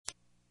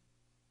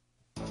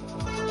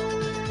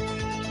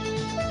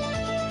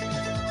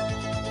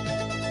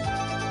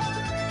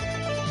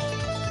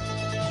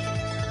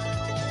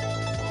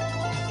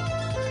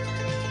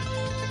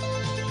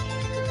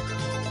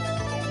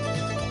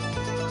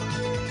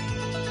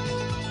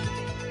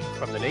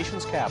From the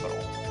nation's capital,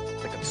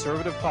 the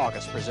Conservative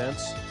Caucus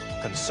presents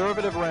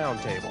Conservative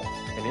Roundtable,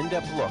 an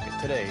in-depth look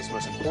at today's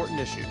most important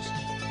issues.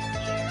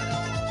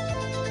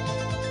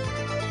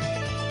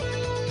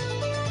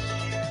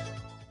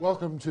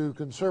 Welcome to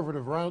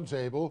Conservative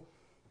Roundtable.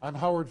 I'm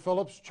Howard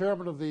Phillips,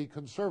 chairman of the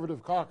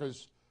Conservative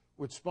Caucus,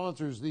 which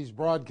sponsors these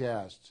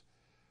broadcasts.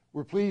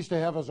 We're pleased to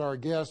have as our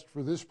guest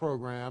for this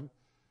program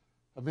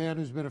a man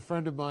who's been a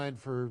friend of mine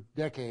for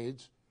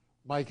decades,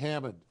 Mike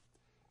Hammond.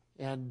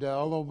 And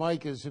although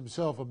Mike is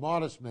himself a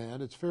modest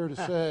man, it's fair to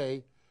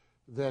say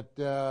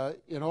that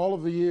in all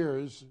of the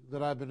years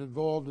that I've been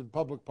involved in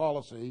public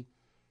policy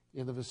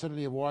in the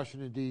vicinity of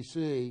Washington,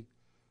 D.C.,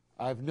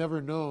 I've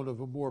never known of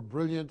a more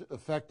brilliant,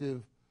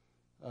 effective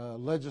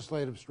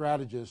legislative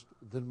strategist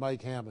than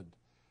Mike Hammond.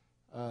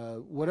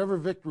 Whatever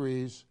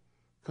victories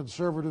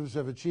conservatives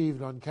have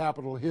achieved on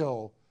Capitol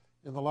Hill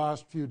in the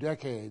last few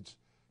decades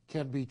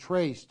can be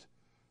traced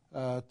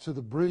to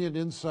the brilliant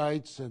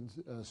insights and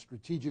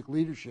strategic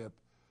leadership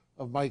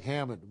of Mike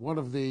Hammond. One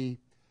of the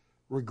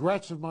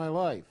regrets of my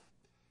life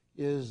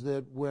is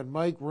that when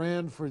Mike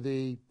ran for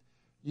the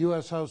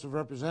U.S. House of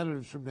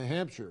Representatives from New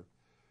Hampshire,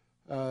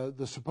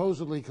 the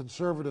supposedly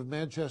conservative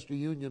Manchester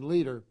Union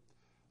leader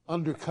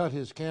undercut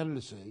his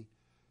candidacy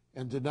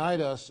and denied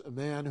us a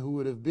man who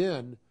would have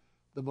been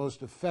the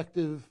most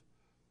effective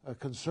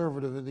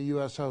conservative in the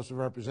U.S. House of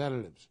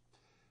Representatives.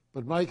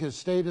 But Mike has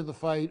stayed in the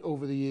fight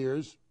over the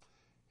years,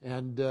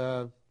 and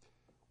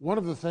one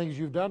of the things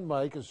you've done,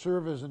 Mike, is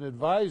serve as an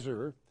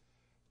advisor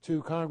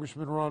to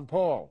Congressman Ron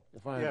Paul,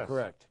 if I am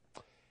correct.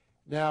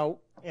 Now,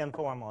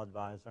 informal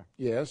advisor.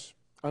 Yes,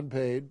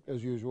 unpaid,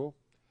 as usual.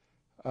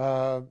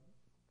 The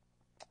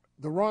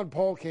Ron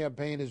Paul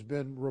campaign has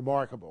been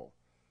remarkable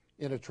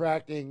in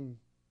attracting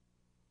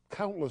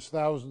countless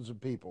thousands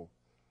of people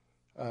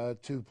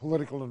to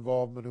political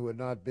involvement who had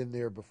not been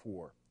there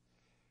before.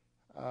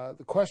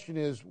 The question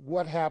is,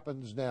 what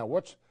happens now?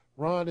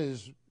 Ron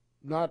is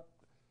not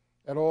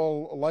at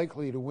all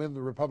likely to win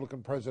the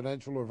Republican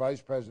presidential or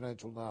vice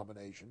presidential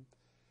nomination.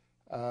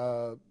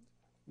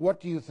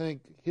 What do you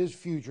think his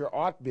future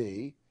ought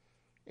be,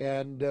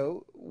 and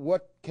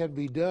what can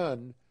be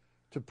done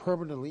to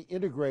permanently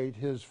integrate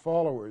his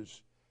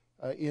followers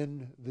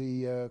in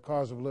the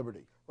cause of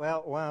liberty?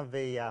 Well, one of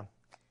the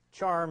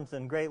charms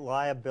and great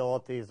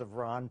liabilities of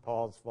Ron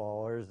Paul's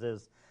followers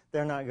is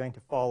they're not going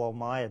to follow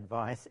my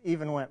advice,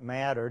 even when it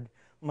mattered,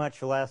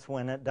 much less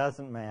when it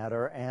doesn't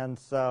matter. And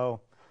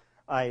so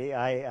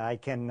I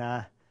can,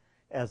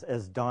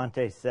 as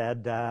Dante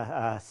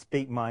said,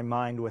 speak my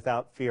mind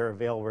without fear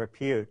of ill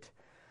repute.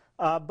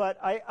 But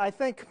I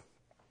think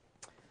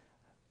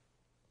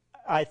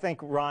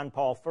Ron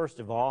Paul, first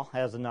of all,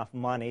 has enough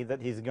money that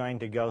he's going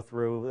to go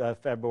through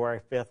February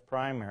 5th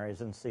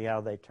primaries and see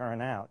how they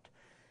turn out.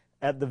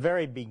 At the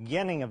very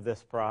beginning of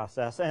this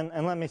process, and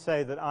let me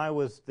say that I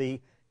was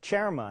the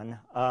chairman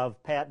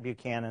of Pat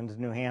Buchanan's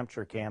New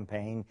Hampshire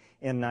campaign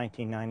in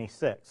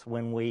 1996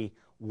 when we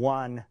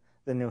won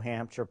the New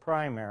Hampshire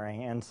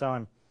primary, and so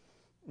I'm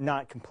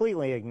not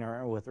completely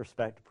ignorant with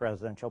respect to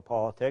presidential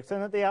politics.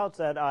 And at the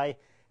outset, I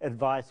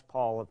advised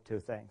Paul of two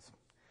things.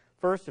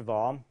 First of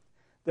all,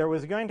 there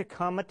was going to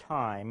come a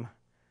time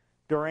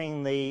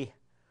during the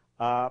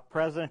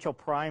presidential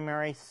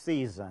primary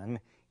season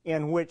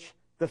in which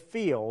the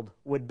field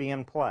would be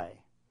in play.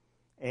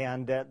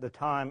 And at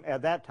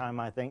that time,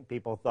 I think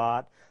people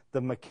thought the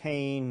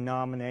McCain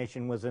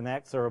nomination was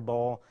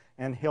inexorable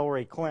and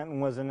Hillary Clinton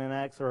was an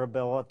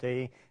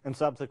inexorability, and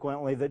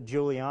subsequently that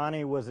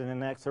Giuliani was an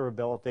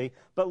inexorability.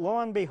 But lo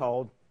and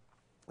behold,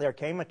 there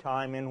came a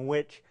time in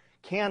which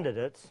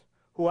candidates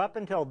who up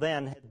until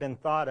then had been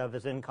thought of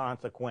as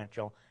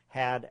inconsequential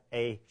had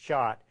a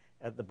shot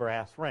at the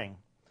brass ring.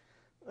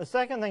 The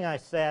second thing I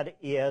said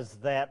is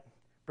that,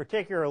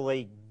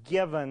 particularly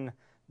given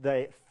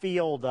the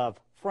field of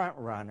front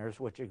runners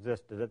which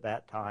existed at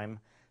that time,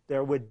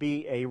 there would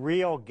be a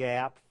real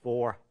gap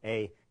for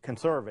a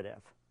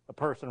conservative, a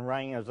person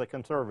running as a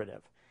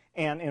conservative.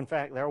 And in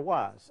fact there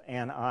was.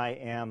 And I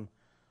am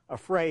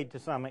afraid to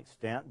some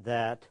extent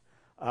that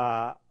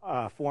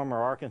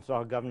former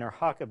Arkansas Governor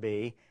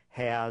Huckabee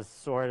has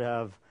sort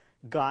of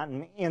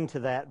gotten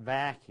into that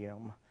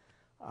vacuum.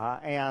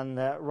 And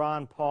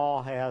Ron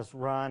Paul has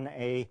run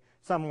a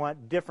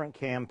somewhat different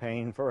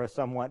campaign for a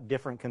somewhat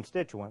different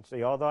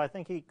constituency, although I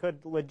think he could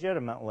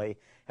legitimately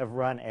have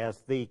run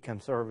as the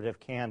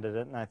conservative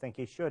candidate, and I think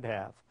he should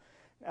have.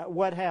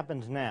 What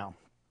happens now?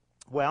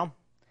 Well,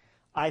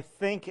 I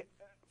think,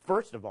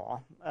 first of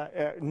all,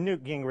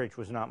 Newt Gingrich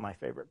was not my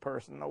favorite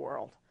person in the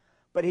world,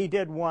 but he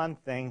did one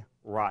thing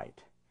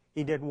right.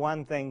 He did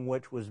one thing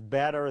which was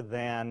better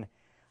than,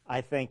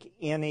 I think,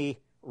 any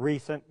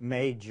recent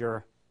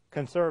major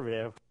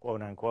conservative,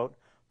 quote-unquote,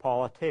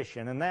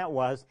 politician, and that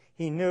was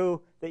he knew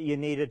that you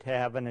needed to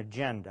have an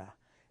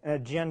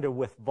agenda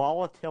with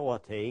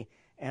volatility,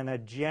 an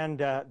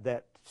agenda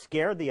that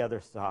scared the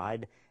other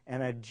side,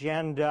 an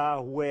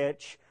agenda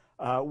which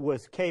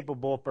was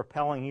capable of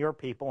propelling your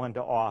people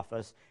into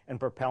office and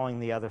propelling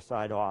the other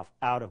side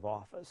out of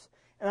office.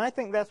 And I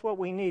think that's what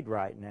we need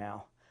right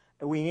now.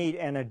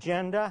 an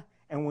agenda,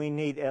 and we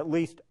need at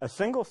least a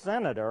single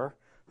senator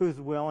who's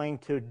willing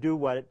to do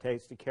what it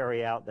takes to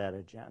carry out that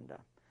agenda.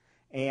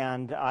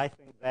 And I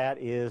think that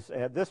is,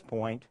 at this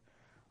point,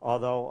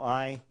 although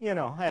I,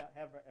 have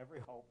every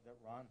hope that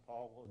Ron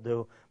Paul will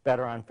do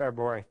better on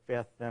February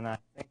 5th than I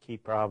think he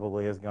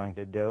probably is going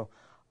to do,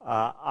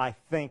 I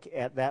think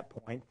at that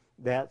point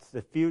that's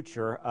the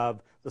future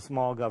of the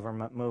small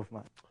government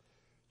movement.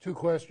 Two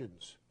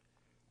questions.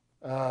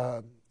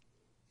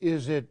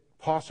 Is it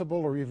possible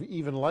or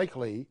even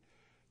likely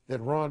that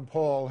Ron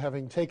Paul,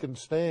 having taken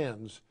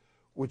stands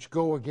which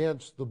go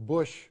against the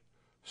Bush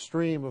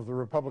stream of the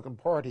Republican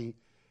Party,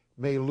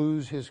 may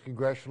lose his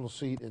congressional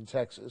seat in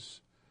Texas?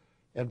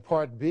 And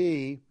part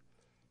B,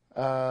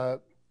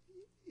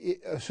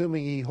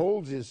 assuming he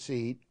holds his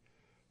seat,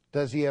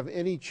 does he have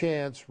any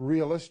chance,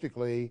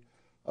 realistically,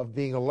 of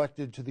being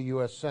elected to the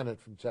U.S. Senate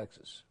from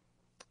Texas?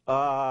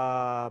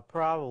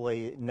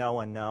 Probably no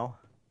and no.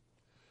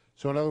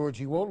 So in other words,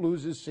 he won't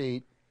lose his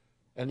seat,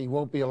 and he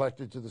won't be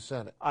elected to the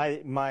Senate.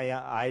 I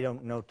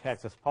don't know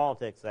Texas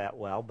politics that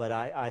well, but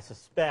I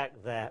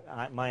suspect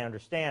that my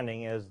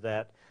understanding is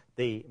that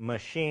the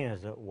machine,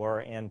 as it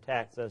were, in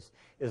Texas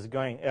is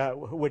going,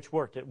 which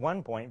worked at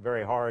one point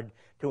very hard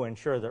to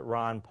ensure that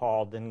Ron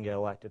Paul didn't get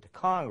elected to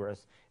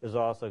Congress, is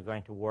also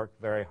going to work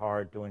very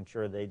hard to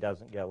ensure that he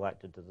doesn't get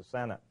elected to the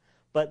Senate.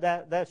 But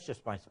that's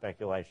just my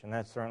speculation.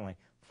 That's certainly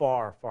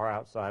far, far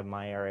outside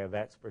my area of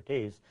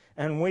expertise.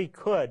 And we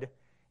could,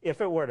 if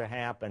it were to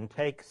happen,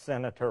 take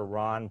Senator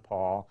Ron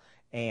Paul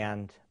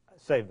and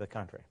save the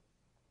country.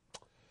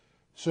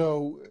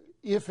 So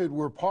if it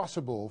were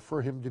possible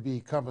for him to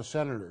become a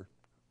senator,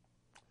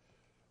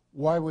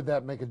 why would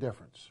that make a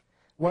difference?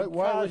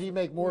 Why would he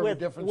make more of a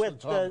difference than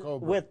Tom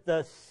Coburn? With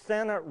the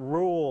Senate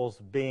rules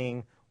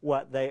being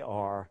what they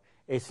are,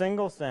 a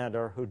single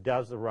senator who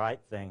does the right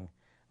thing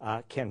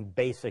can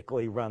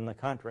basically run the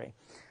country.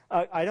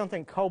 I don't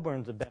think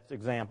Coburn's the best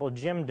example.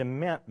 Jim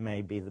DeMint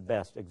may be the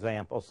best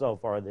example so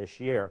far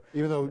this year.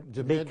 Even though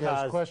DeMint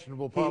has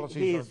questionable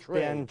policies on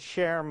trade. He's been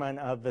chairman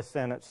of the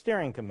Senate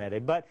Steering Committee,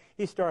 but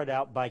he started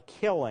out by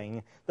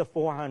killing the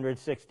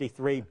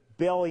 $463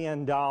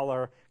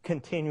 billion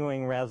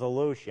continuing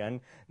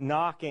resolution,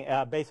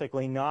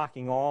 basically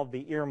knocking all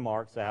the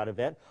earmarks out of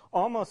it,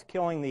 almost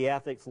killing the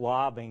ethics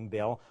lobbying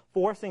bill,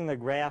 forcing the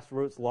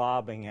grassroots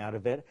lobbying out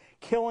of it,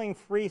 killing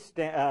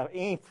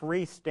any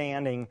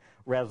freestanding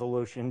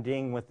resolution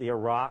dealing with the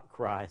Iraq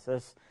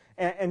crisis,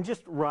 and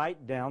just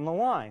right down the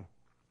line.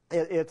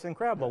 It's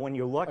incredible when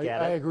you look at it.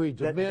 I agree.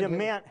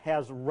 DeMint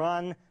has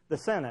run the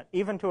Senate,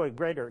 even to a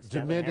greater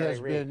extent. DeMint has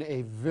been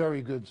a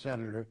very good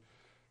senator.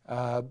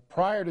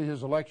 Prior to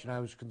his election,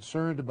 I was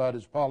concerned about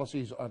his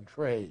policies on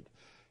trade.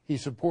 He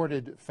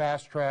supported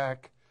fast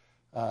track.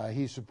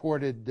 He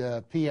supported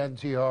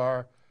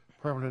PNTR,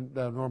 permanent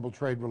normal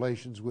trade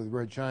relations with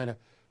Red China.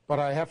 But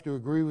I have to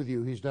agree with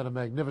you, he's done a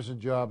magnificent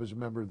job as a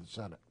member of the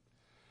Senate.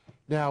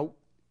 Now,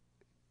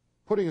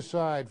 putting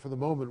aside for the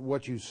moment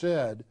what you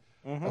said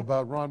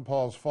about Ron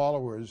Paul's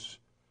followers,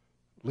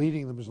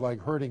 leading them is like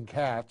herding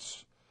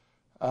cats.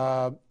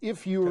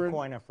 If you were to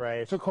coin a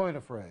phrase. To coin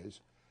a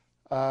phrase.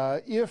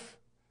 If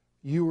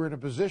you were in a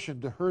position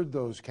to herd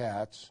those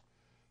cats,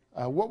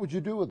 what would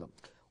you do with them?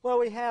 Well,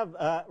 we have,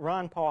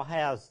 Ron Paul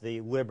has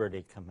the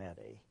Liberty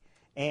Committee,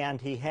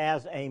 and he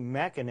has a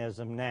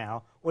mechanism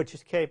now which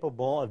is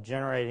capable of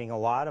generating a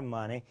lot of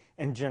money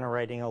and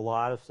generating a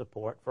lot of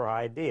support for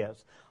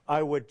ideas.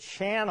 I would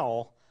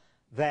channel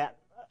that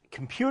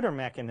computer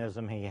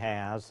mechanism he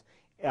has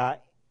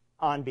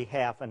on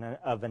behalf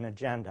of an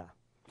agenda.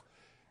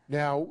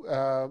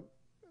 Now,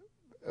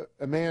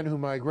 a man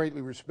whom I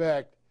greatly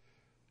respect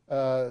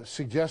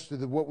suggested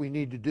that what we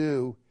need to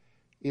do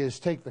is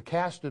take the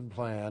Kasten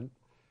plan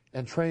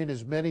and train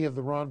as many of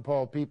the Ron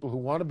Paul people who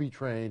want to be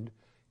trained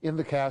in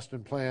the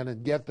Kasten plan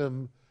and get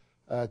them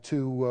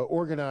to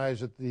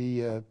organize at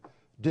the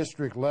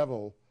district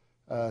level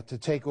to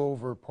take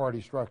over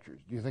party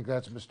structures. Do you think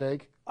that's a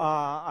mistake?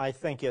 I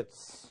think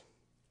it's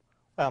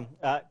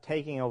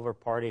taking over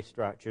party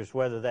structures.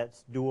 Whether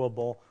that's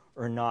doable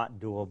or not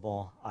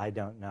doable, I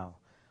don't know.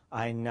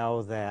 I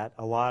know that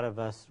a lot of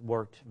us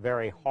worked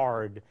very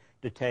hard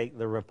to take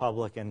the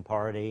Republican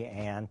Party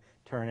and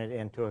turn it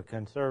into a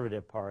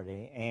conservative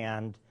party.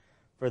 And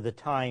for the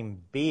time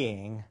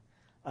being,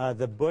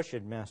 the Bush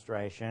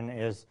administration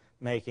is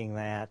making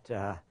that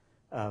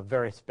a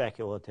very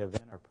speculative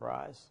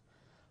enterprise.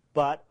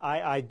 But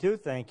I do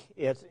think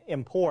it's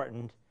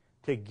important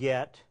to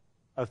get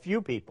a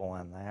few people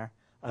in there,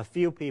 a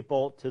few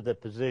people to the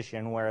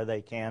position where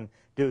they can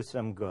do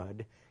some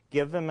good,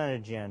 give them an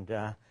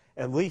agenda,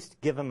 at least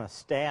give them a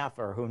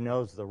staffer who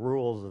knows the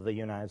rules of the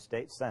United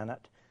States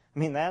Senate. I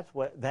mean, that's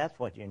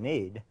what you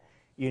need.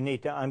 You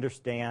need to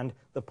understand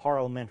the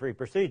parliamentary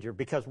procedure,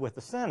 because with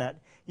the Senate,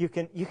 you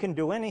can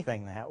do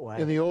anything that way.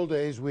 In the old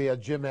days, we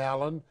had Jim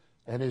Allen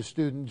and his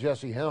student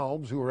Jesse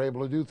Helms who were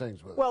able to do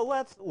things with it. Well,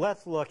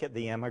 let's look at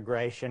the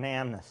immigration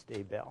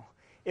amnesty bill.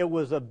 It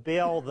was a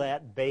bill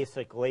that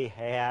basically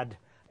had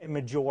a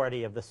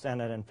majority of the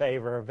Senate in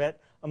favor of it,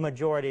 a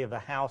majority of the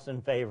House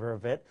in favor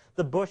of it,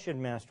 the Bush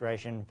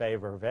administration in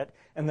favor of it,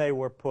 and they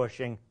were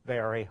pushing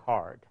very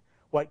hard.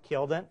 What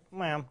killed it?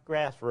 Well,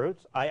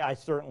 grassroots. I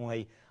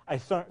certainly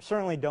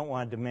don't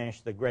want to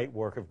diminish the great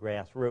work of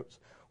grassroots.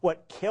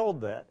 What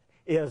killed it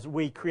is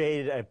we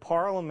created a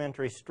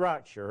parliamentary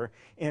structure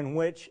in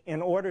which,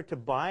 in order to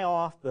buy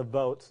off the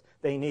votes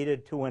they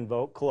needed to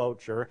invoke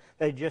cloture,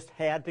 they just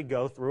had to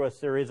go through a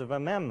series of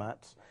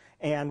amendments,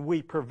 and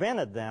we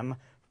prevented them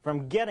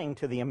from getting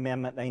to the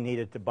amendment they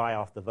needed to buy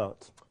off the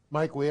votes.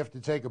 Mike, we have to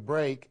take a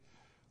break.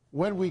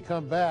 When we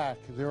come back,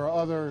 there are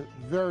other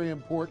very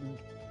important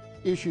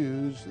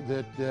issues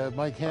that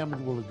Mike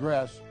Hammond will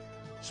address.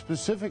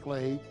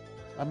 Specifically,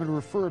 I'm going to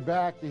refer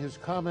back to his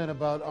comment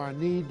about our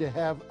need to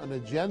have an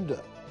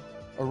agenda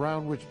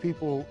around which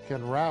people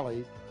can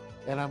rally,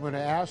 and I'm going to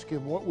ask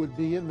him what would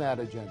be in that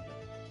agenda.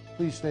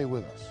 Please stay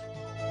with us.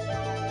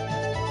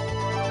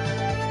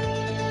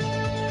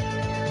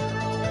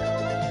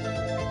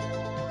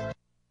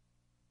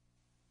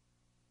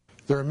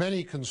 There are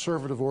many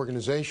conservative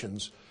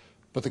organizations,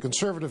 but the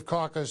Conservative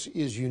Caucus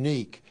is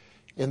unique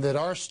in that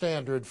our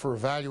standard for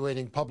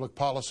evaluating public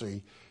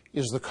policy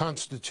is the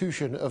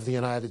Constitution of the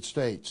United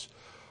States.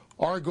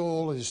 Our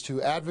goal is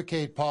to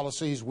advocate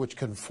policies which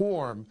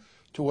conform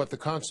to what the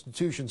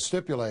Constitution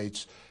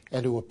stipulates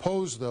and to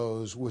oppose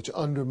those which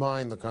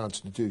undermine the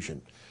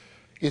Constitution.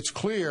 It's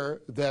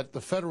clear that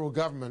the federal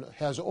government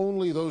has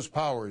only those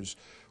powers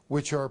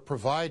which are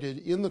provided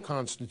in the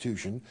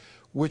Constitution,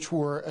 which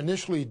were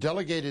initially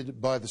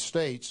delegated by the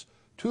states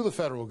to the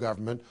federal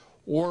government,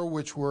 or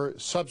which were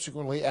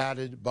subsequently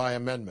added by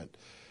amendment.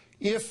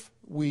 If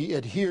we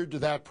adhered to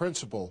that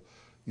principle,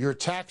 your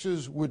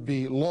taxes would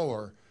be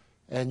lower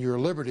and your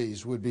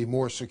liberties would be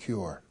more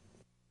secure.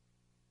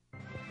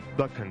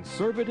 The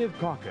Conservative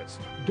Caucus,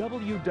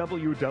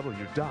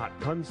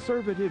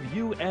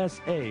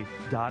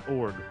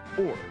 www.conservativeusa.org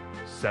or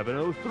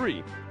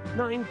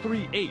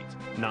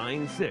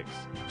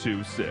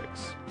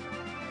 703-938-9626.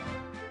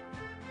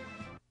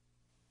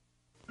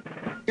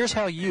 Here's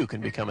how you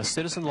can become a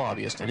citizen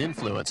lobbyist and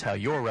influence how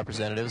your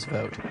representatives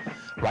vote.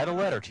 Write a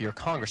letter to your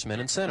congressmen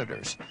and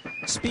senators.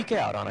 Speak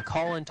out on a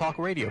call-in talk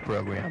radio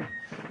program.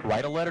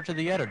 Write a letter to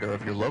the editor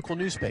of your local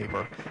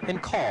newspaper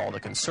and call the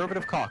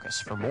Conservative Caucus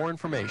for more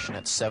information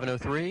at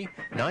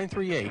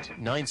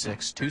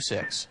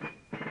 703-938-9626.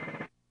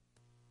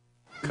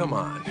 Come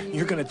on,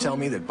 you're going to tell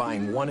me that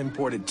buying one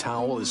imported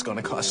towel is going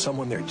to cost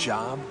someone their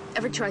job?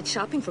 Ever tried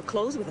shopping for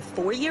clothes with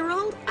a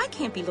 4-year-old? I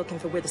can't be looking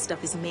for where the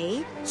stuff is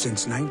made.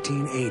 Since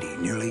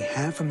 1980, nearly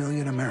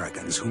 500,000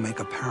 Americans who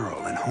make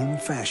apparel and home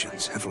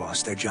fashions have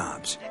lost their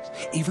jobs,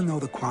 even though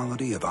the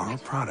quality of our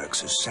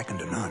products is second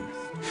to none,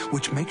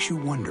 which makes you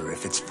wonder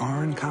if it's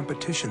foreign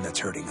competition that's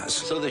hurting us.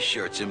 So the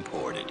shirt's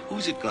imported.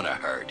 Who's it going to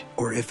hurt?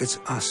 Or if it's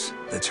us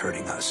that's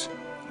hurting us.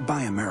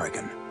 Buy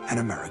American, and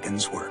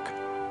Americans work.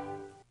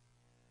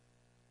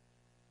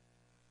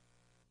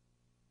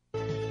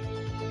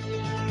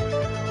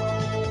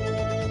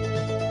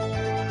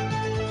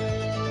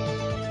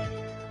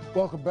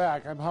 Welcome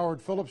back. I'm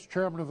Howard Phillips,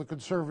 chairman of the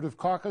Conservative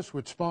Caucus,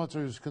 which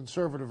sponsors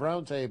Conservative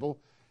Roundtable,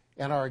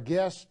 and our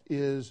guest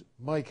is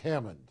Mike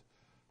Hammond.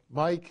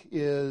 Mike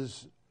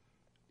is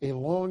a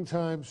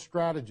longtime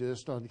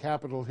strategist on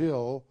Capitol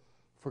Hill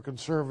for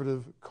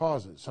conservative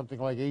causes, something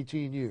like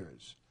 18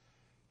 years.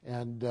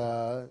 And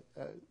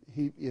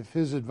if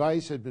his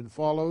advice had been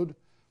followed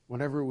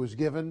whenever it was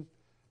given,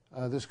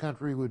 this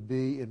country would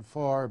be in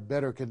far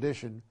better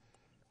condition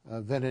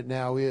than it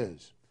now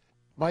is.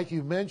 Mike,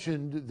 you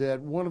mentioned that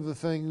one of the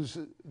things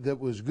that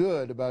was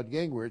good about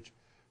Gingrich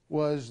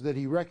was that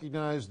he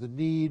recognized the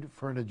need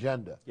for an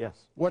agenda.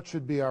 Yes. What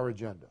should be our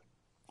agenda?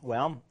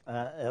 Well,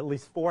 at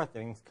least 4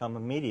 things come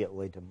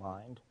immediately to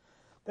mind.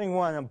 Thing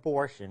one,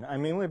 abortion. I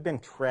mean, we've been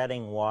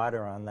treading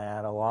water on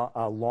that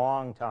a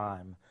long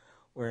time.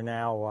 We're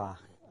now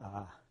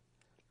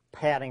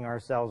patting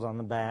ourselves on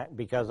the back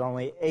because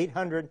only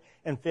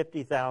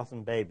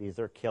 850,000 babies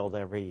are killed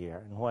every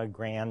year, and what a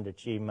grand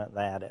achievement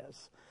that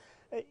is.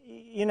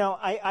 You know,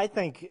 I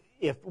think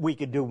if we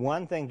could do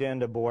one thing to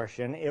end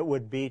abortion, it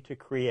would be to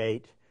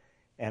create,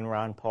 and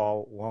Ron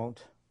Paul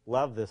won't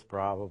love this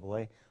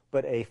probably,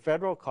 but a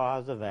federal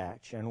cause of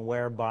action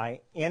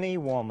whereby any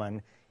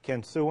woman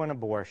can sue an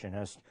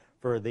abortionist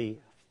for the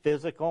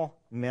physical,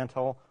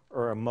 mental,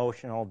 or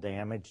emotional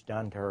damage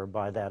done to her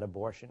by that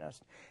abortionist,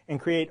 and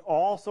create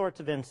all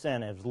sorts of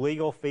incentives,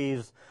 legal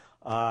fees,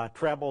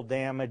 treble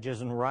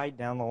damages, and right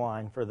down the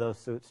line for those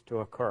suits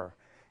to occur.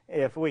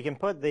 If we can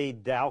put the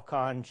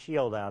Dalcon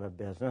Shield out of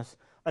business,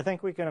 I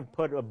think we can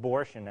put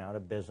abortion out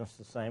of business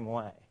the same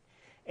way.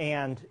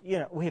 And, you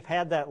know, we've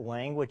had that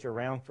language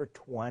around for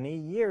 20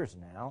 years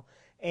now,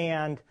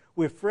 and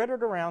we've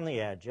frittered around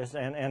the edges,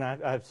 and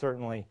I've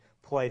certainly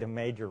played a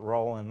major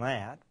role in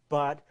that,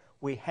 but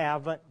we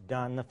haven't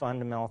done the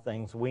fundamental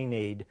things we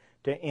need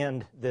to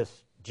end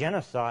this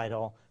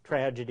genocidal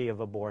tragedy of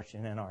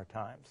abortion in our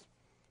times.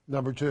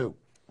 Number two.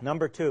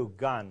 Number two,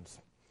 guns.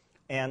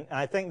 And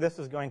I think this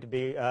is going to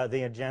be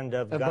the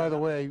agenda of And by the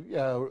way,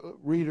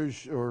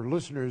 readers or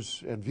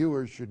listeners and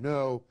viewers should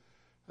know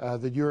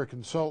that you're a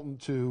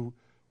consultant to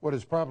what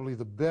is probably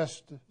the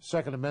best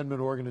Second Amendment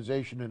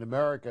organization in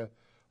America,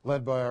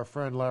 led by our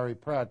friend Larry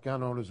Pratt,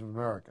 Gun Owners of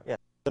America. Yeah.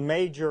 The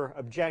major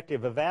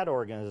objective of that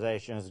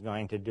organization is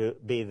going to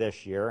be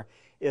this year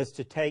is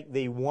to take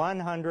the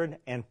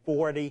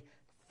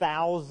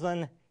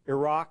 140,000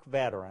 Iraq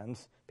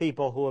veterans,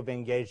 people who have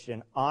engaged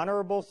in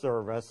honorable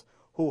service,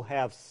 who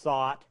have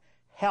sought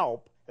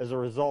help as a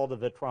result of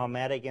the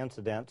traumatic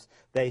incidents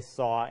they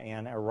saw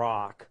in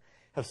Iraq,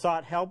 have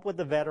sought help with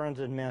the Veterans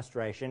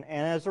Administration,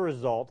 and as a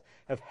result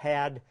have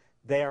had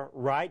their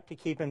right to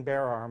keep and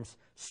bear arms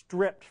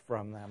stripped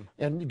from them.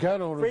 And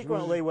Gun Owners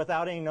frequently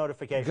without any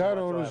notification Gun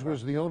whatsoever. Owners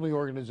was the only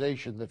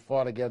organization that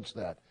fought against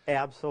that.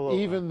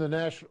 Absolutely. Even the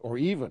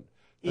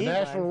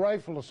National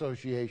Rifle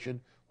Association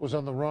was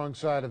on the wrong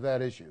side of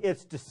that issue.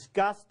 It's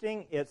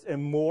disgusting. It's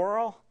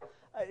immoral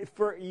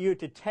for you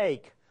to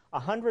take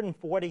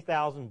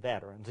 140,000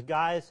 veterans,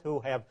 guys who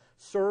have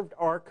served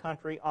our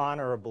country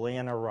honorably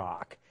in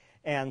Iraq,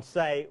 and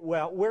say,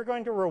 well, we're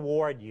going to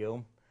reward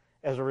you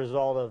as a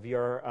result of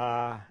your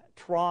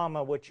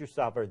trauma which you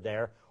suffered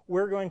there.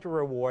 We're going to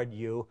reward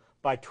you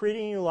by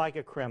treating you like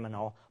a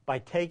criminal, by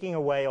taking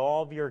away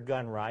all of your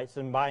gun rights,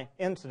 and by,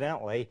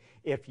 incidentally,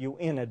 if you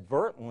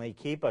inadvertently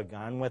keep a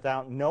gun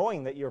without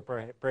knowing that you're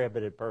a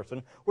prohibited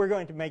person, we're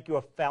going to make you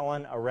a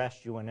felon,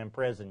 arrest you, and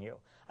imprison you.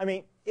 I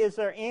mean, is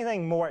there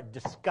anything more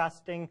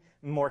disgusting,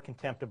 more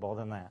contemptible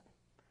than that?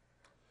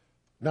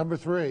 Number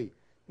three.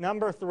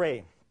 Number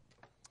three,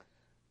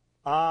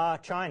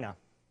 China.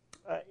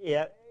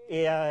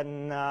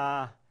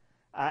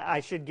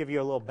 I should give you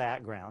a little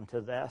background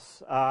to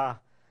this.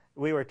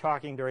 We were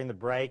talking during the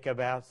break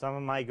about some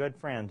of my good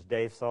friends,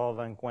 Dave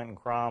Sullivan, Quentin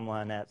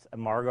Cromlin,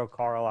 Margot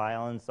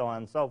Carlisle, and so on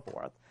and so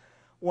forth.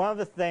 One of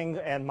the things,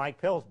 and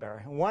Mike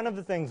Pillsbury, one of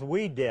the things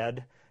we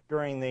did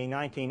during the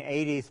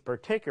 1980s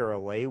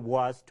particularly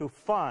was to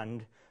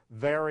fund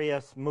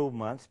various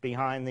movements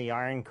behind the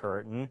Iron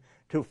Curtain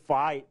to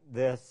fight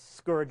this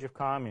scourge of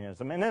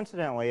communism. And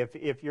incidentally,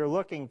 if you're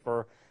looking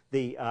for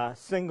the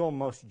single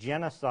most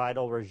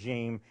genocidal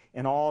regime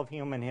in all of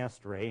human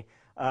history,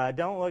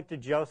 don't look to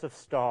Joseph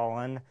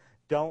Stalin,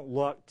 don't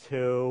look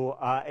to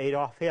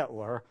Adolf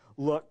Hitler,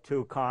 look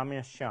to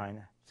Communist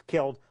China. It's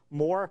killed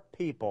more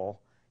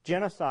people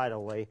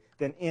genocidally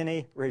than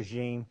any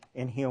regime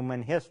in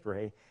human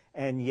history,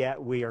 and yet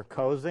we are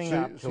cozying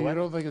up to it. So you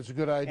don't think it's a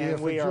good idea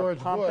for George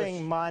Bush? And we are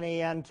pumping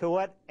money into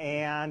it,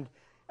 and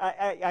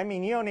I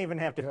mean, you don't even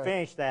have to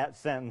finish that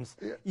sentence.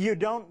 Yeah. You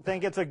don't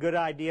think it's a good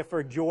idea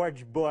for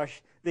George Bush?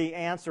 The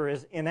answer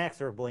is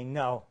inexorably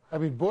no. I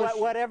mean, Bush...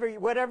 Whatever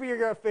you're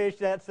going to finish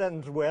that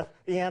sentence with,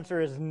 the answer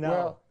is no.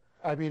 Well,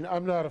 I mean,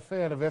 I'm not a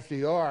fan of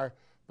FDR,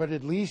 but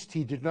at least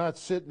he did not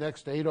sit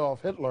next to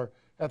Adolf Hitler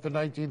at the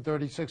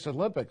 1936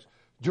 Olympics.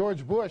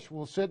 George Bush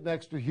will sit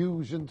next to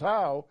Hu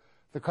Jintao,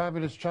 the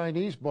communist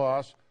Chinese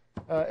boss,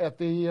 at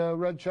the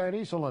Red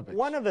Chinese Olympics.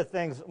 One of the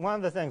things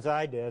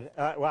I did,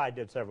 well, I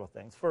did several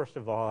things. First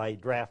of all, I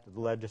drafted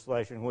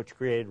legislation which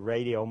created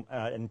radio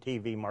and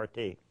TV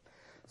Marti.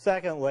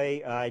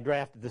 Secondly, I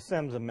drafted the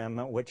Sims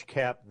Amendment, which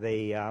kept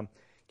the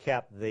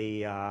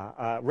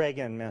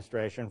Reagan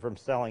administration from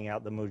selling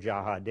out the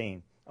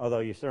Mujahideen, although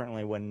you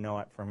certainly wouldn't know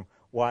it from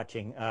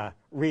watching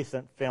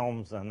recent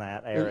films in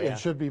that area. It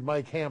should be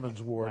Mike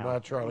Hammond's war,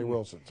 not Charlie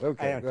Wilson's.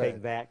 Okay, I don't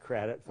take that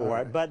credit for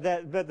it, but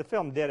the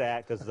film did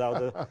act as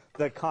though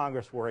the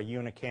Congress were a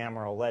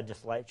unicameral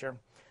legislature.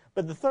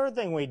 But the third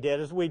thing we did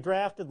is we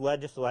drafted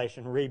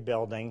legislation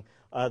rebuilding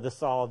the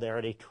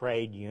Solidarity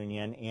Trade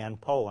Union in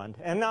Poland.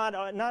 And not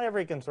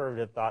every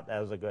conservative thought that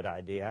was a good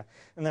idea,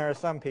 and there are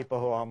some people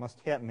who almost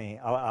hit me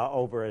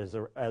over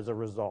as a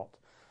result.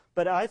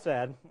 But I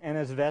said, and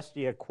as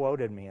Vestia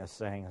quoted me as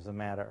saying, as a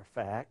matter of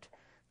fact,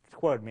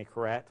 quoted me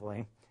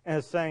correctly,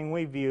 as saying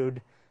we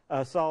viewed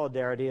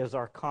Solidarity as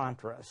our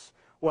Contras.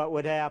 What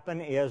would happen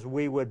is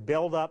we would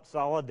build up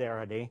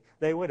Solidarity,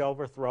 they would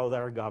overthrow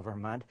their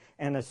government,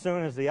 and as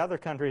soon as the other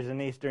countries in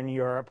Eastern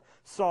Europe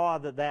saw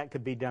that that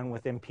could be done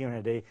with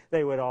impunity,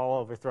 they would all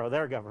overthrow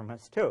their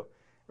governments too.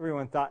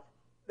 Everyone thought,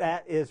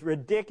 that is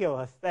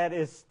ridiculous, that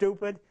is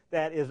stupid,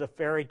 that is a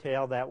fairy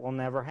tale, that will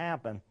never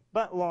happen.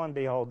 But lo and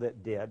behold,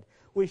 it did.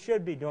 We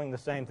should be doing the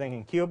same thing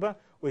in Cuba.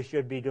 We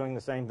should be doing the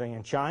same thing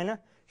in China.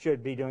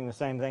 Should be doing the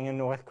same thing in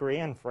North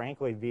Korea and,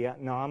 frankly,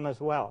 Vietnam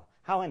as well.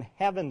 How in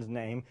heaven's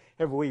name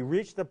have we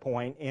reached the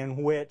point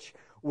in which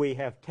we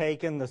have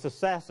taken the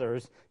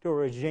successors to a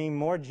regime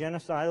more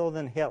genocidal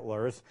than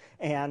Hitler's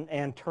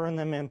and turned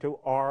them into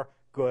our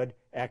good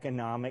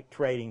economic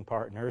trading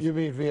partners? You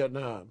mean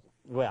Vietnam?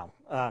 Well,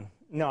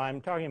 no,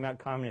 I'm talking about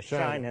Communist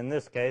China in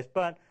this case,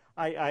 but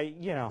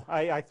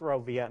I throw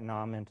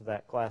Vietnam into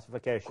that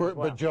classification as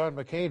well. But John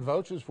McCain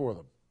vouches for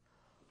them.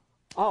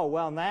 Oh,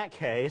 well, in that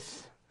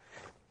case,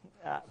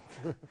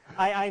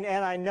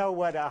 I know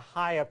what a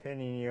high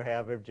opinion you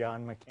have of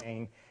John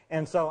McCain,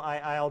 and so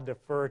I'll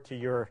defer to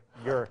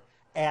your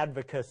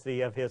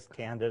advocacy of his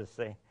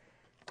candidacy.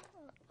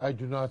 I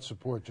do not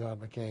support John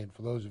McCain,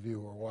 for those of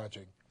you who are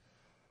watching.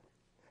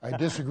 I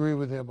disagree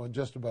with him on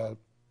just about,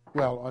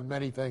 well, on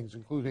many things,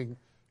 including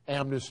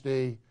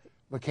amnesty,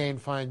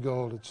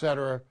 McCain-Feingold,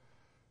 etc.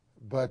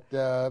 But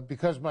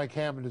because Mike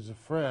Hammond is a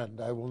friend,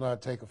 I will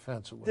not take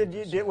offense at what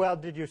he said. Well,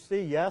 did you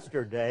see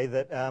yesterday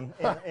that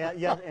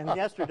in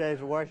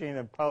yesterday's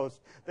Washington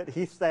Post that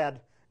he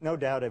said, no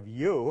doubt of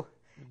you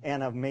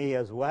and of me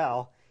as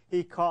well,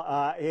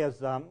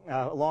 his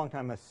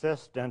longtime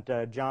assistant,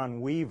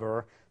 John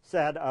Weaver,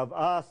 said of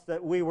us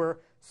that we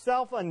were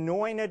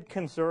self-anointed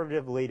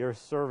conservative leaders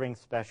serving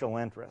special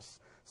interests.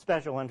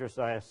 Special interests,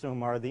 I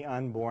assume, are the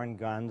unborn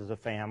guns, the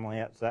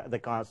family, the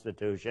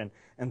Constitution,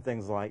 and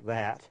things like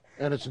that.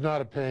 And it's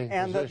not a paying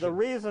position. And the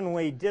reason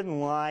we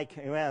didn't like,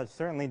 well, it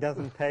certainly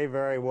doesn't pay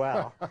very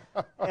well.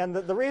 And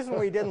the reason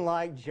we didn't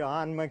like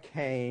John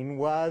McCain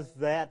was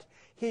that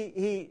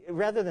he,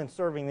 rather than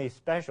serving these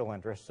special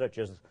interests, such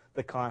as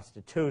the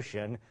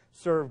Constitution,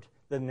 served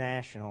the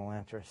national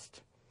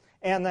interest.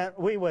 And that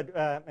we would,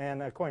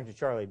 and according to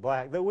Charlie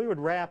Black, that we would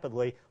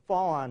rapidly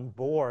fall on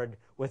board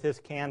with his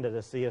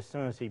candidacy as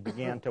soon as he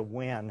began to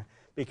win,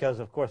 because,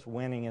 of course,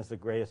 winning is the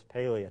greatest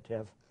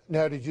palliative.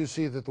 Now, did you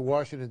see that the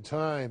Washington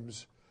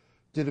Times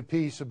did a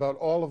piece about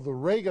all of the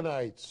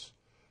Reaganites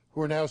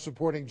who are now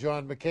supporting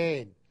John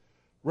McCain?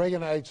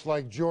 Reaganites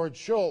like George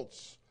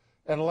Shultz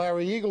and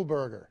Larry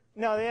Eagleburger.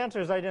 No, the answer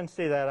is I didn't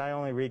see that. I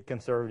only read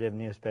conservative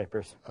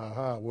newspapers.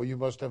 Well, you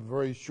must have a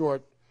very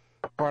short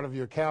part of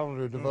your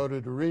calendar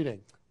devoted to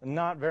reading.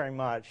 Not very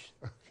much.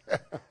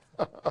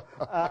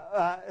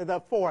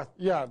 The fourth.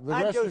 Yeah, the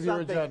rest of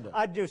your agenda.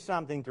 I'd do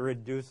something to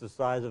reduce the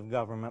size of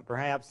government,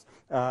 perhaps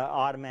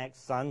automatic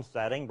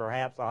sunsetting,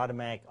 perhaps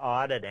automatic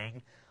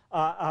auditing,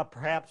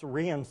 perhaps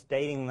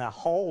reinstating the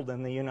hold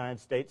in the United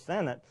States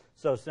Senate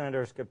so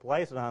senators could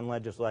place it on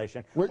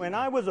legislation. When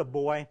I was a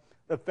boy,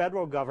 the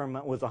federal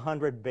government was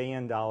 $100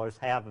 billion,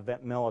 half of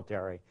it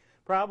military.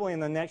 Probably in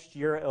the next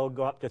year, it'll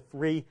go up to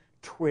 $3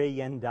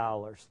 trillion,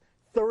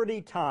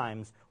 30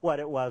 times what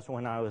it was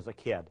when I was a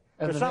kid.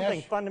 There's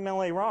something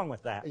fundamentally wrong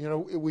with that. You know,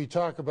 we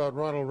talk about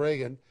Ronald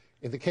Reagan,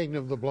 in the kingdom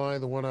of the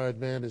blind, the one-eyed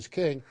man is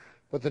king,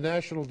 but the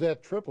national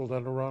debt tripled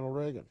under Ronald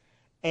Reagan.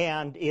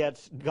 And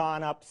it's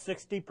gone up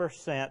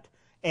 60%,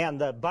 and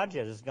the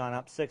budget has gone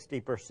up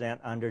 60%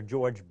 under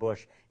George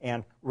Bush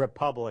and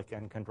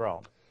Republican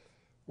control.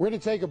 We're going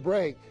to take a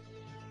break,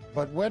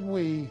 but when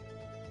we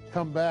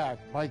come back,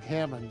 Mike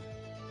Hammond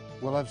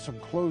will have some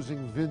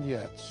closing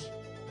vignettes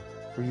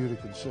for you to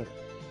consider.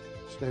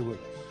 Stay with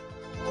us.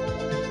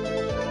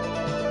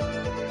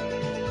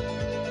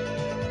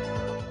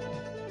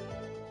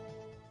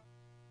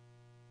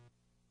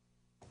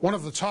 One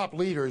of the top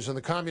leaders in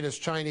the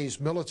Communist Chinese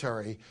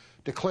military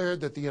declared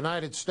that the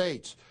United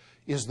States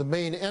is the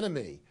main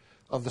enemy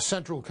of the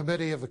Central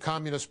Committee of the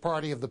Communist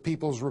Party of the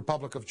People's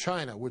Republic of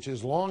China, which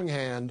is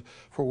longhand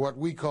for what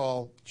we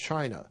call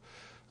China.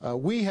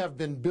 We have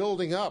been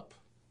building up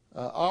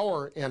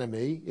our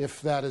enemy,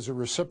 if that is a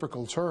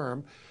reciprocal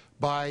term,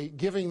 by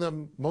giving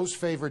them most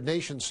favored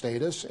nation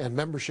status and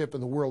membership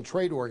in the World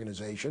Trade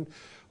Organization.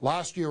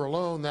 Last year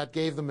alone, that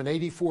gave them an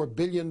 $84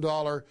 billion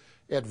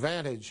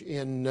advantage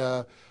in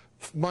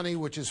money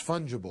which is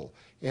fungible.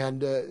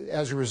 And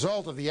as a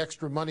result of the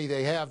extra money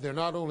they have, they're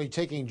not only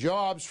taking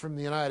jobs from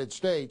the United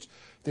States,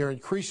 they're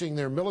increasing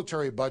their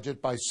military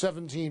budget by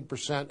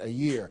 17% a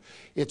year.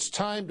 It's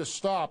time to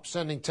stop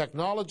sending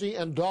technology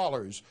and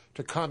dollars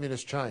to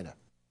Communist China.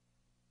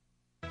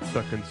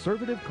 The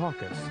Conservative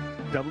Caucus,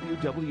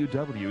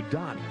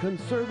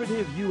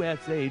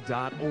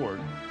 www.conservativeusa.org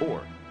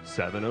or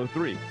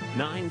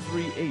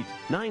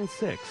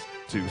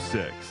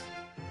 703-938-9626.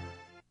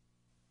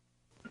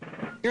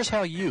 Here's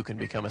how you can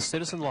become a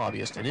citizen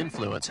lobbyist and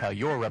influence how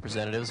your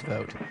representatives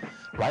vote.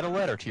 Write a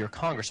letter to your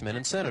congressmen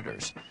and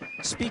senators.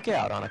 Speak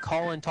out on a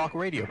call-in talk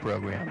radio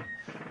program.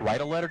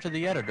 Write a letter to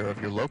the editor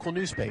of your local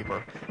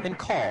newspaper and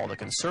call the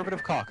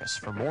Conservative Caucus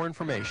for more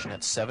information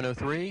at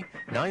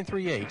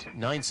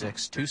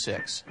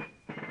 703-938-9626.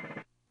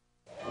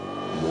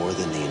 More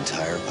than the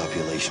entire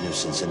population of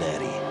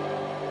Cincinnati.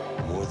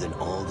 More than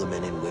all the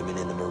men and women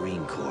in the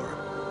Marine Corps.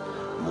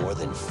 More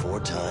than 4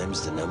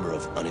 times the number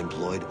of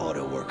unemployed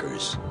auto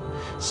workers.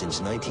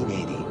 Since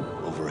 1980,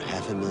 over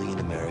 500,000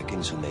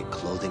 Americans who make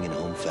clothing and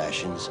home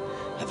fashions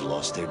have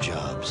lost their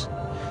jobs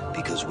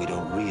because we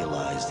don't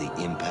realize the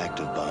impact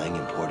of buying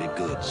imported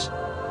goods.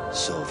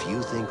 So if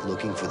you think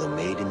looking for the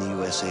Made in the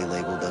USA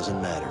label doesn't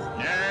matter,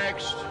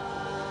 Next!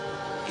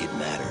 It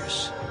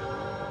matters.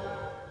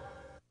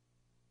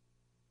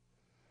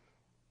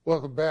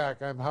 Welcome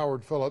back. I'm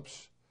Howard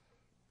Phillips.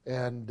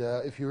 And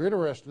if you're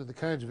interested in the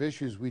kinds of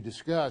issues we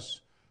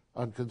discuss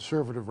on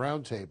Conservative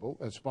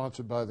Roundtable, as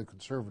sponsored by the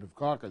Conservative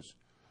Caucus,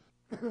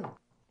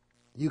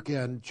 you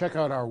can check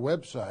out our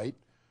website,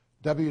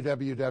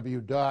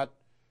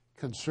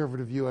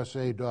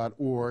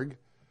 www.conservativeusa.org.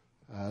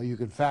 You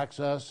can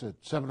fax us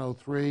at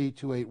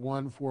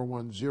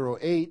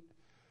 703-281-4108,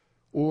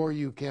 or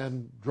you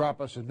can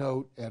drop us a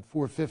note at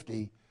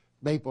 450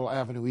 Maple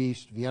Avenue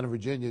East, Vienna,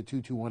 Virginia,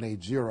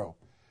 22180.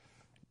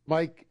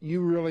 Mike,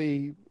 you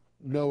really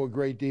know a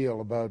great deal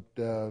about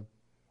the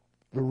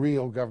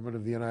real government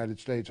of the United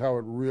States, how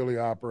it really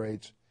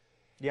operates.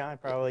 Yeah, I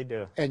probably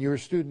do. And you're a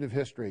student of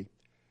history.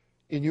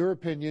 In your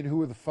opinion,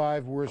 who are the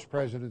 5 worst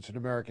presidents in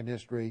American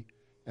history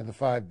and the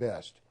 5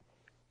 best?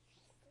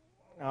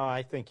 Oh,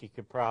 I think you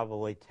could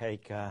probably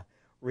take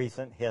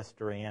recent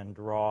history and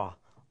draw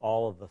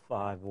all of the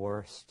 5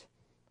 worst.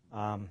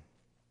 How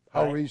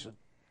recent?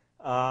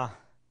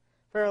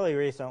 Fairly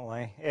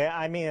recently.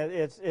 I mean,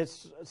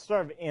 it's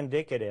sort of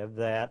indicative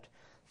that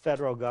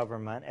federal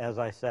government, as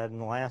I said in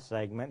the last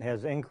segment,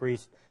 has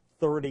increased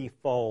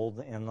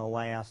 30-fold in the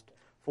last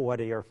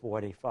 40 or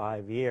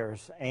 45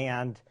 years,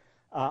 and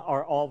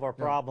all of our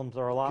problems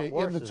are a lot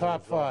worse. In the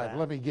top 5,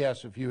 let me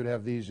guess if you would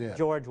have these in.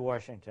 George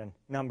Washington,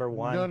 number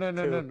 1, No.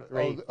 2,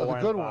 3, 4, the good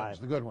and 5. ones,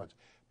 the good ones.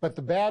 But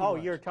the bad ones.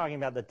 Oh, you're talking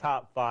about the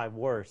top 5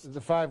 worst. The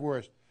 5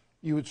 worst.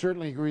 You would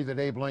certainly agree that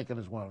Abe Lincoln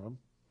is one of them.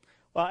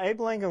 Well,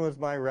 Abe Lincoln was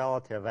my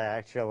relative,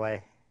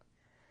 actually.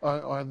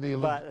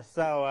 But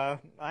so,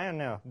 I don't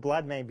know.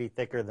 Blood may be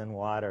thicker than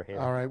water here.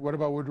 All right. What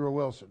about Woodrow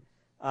Wilson?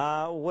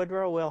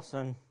 Woodrow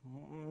Wilson,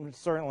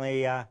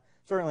 certainly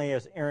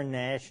his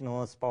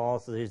internationalist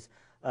policies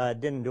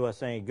didn't do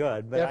us any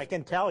good. But I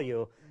can tell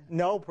you,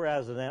 no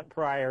president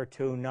prior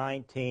to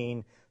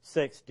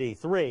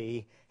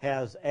 1963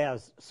 has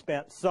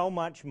spent so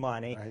much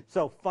money,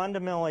 so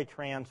fundamentally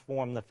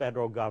transformed the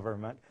federal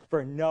government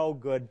for no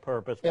good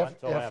purpose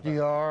whatsoever.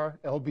 FDR,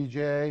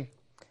 LBJ.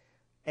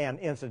 And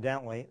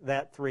incidentally,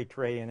 that $3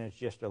 trillion is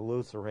just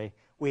illusory.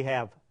 We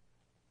have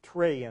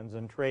trillions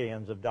and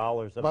trillions of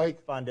dollars of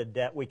funded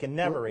debt we can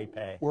never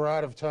repay. We're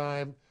out of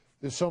time.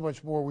 There's so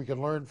much more we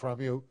can learn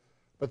from you.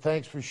 But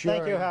thanks for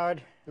sharing Thank you,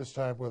 Howard. this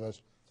time with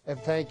us. And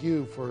thank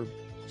you for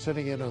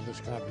sitting in on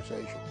this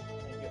conversation.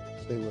 Thank you.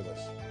 Stay with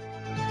us.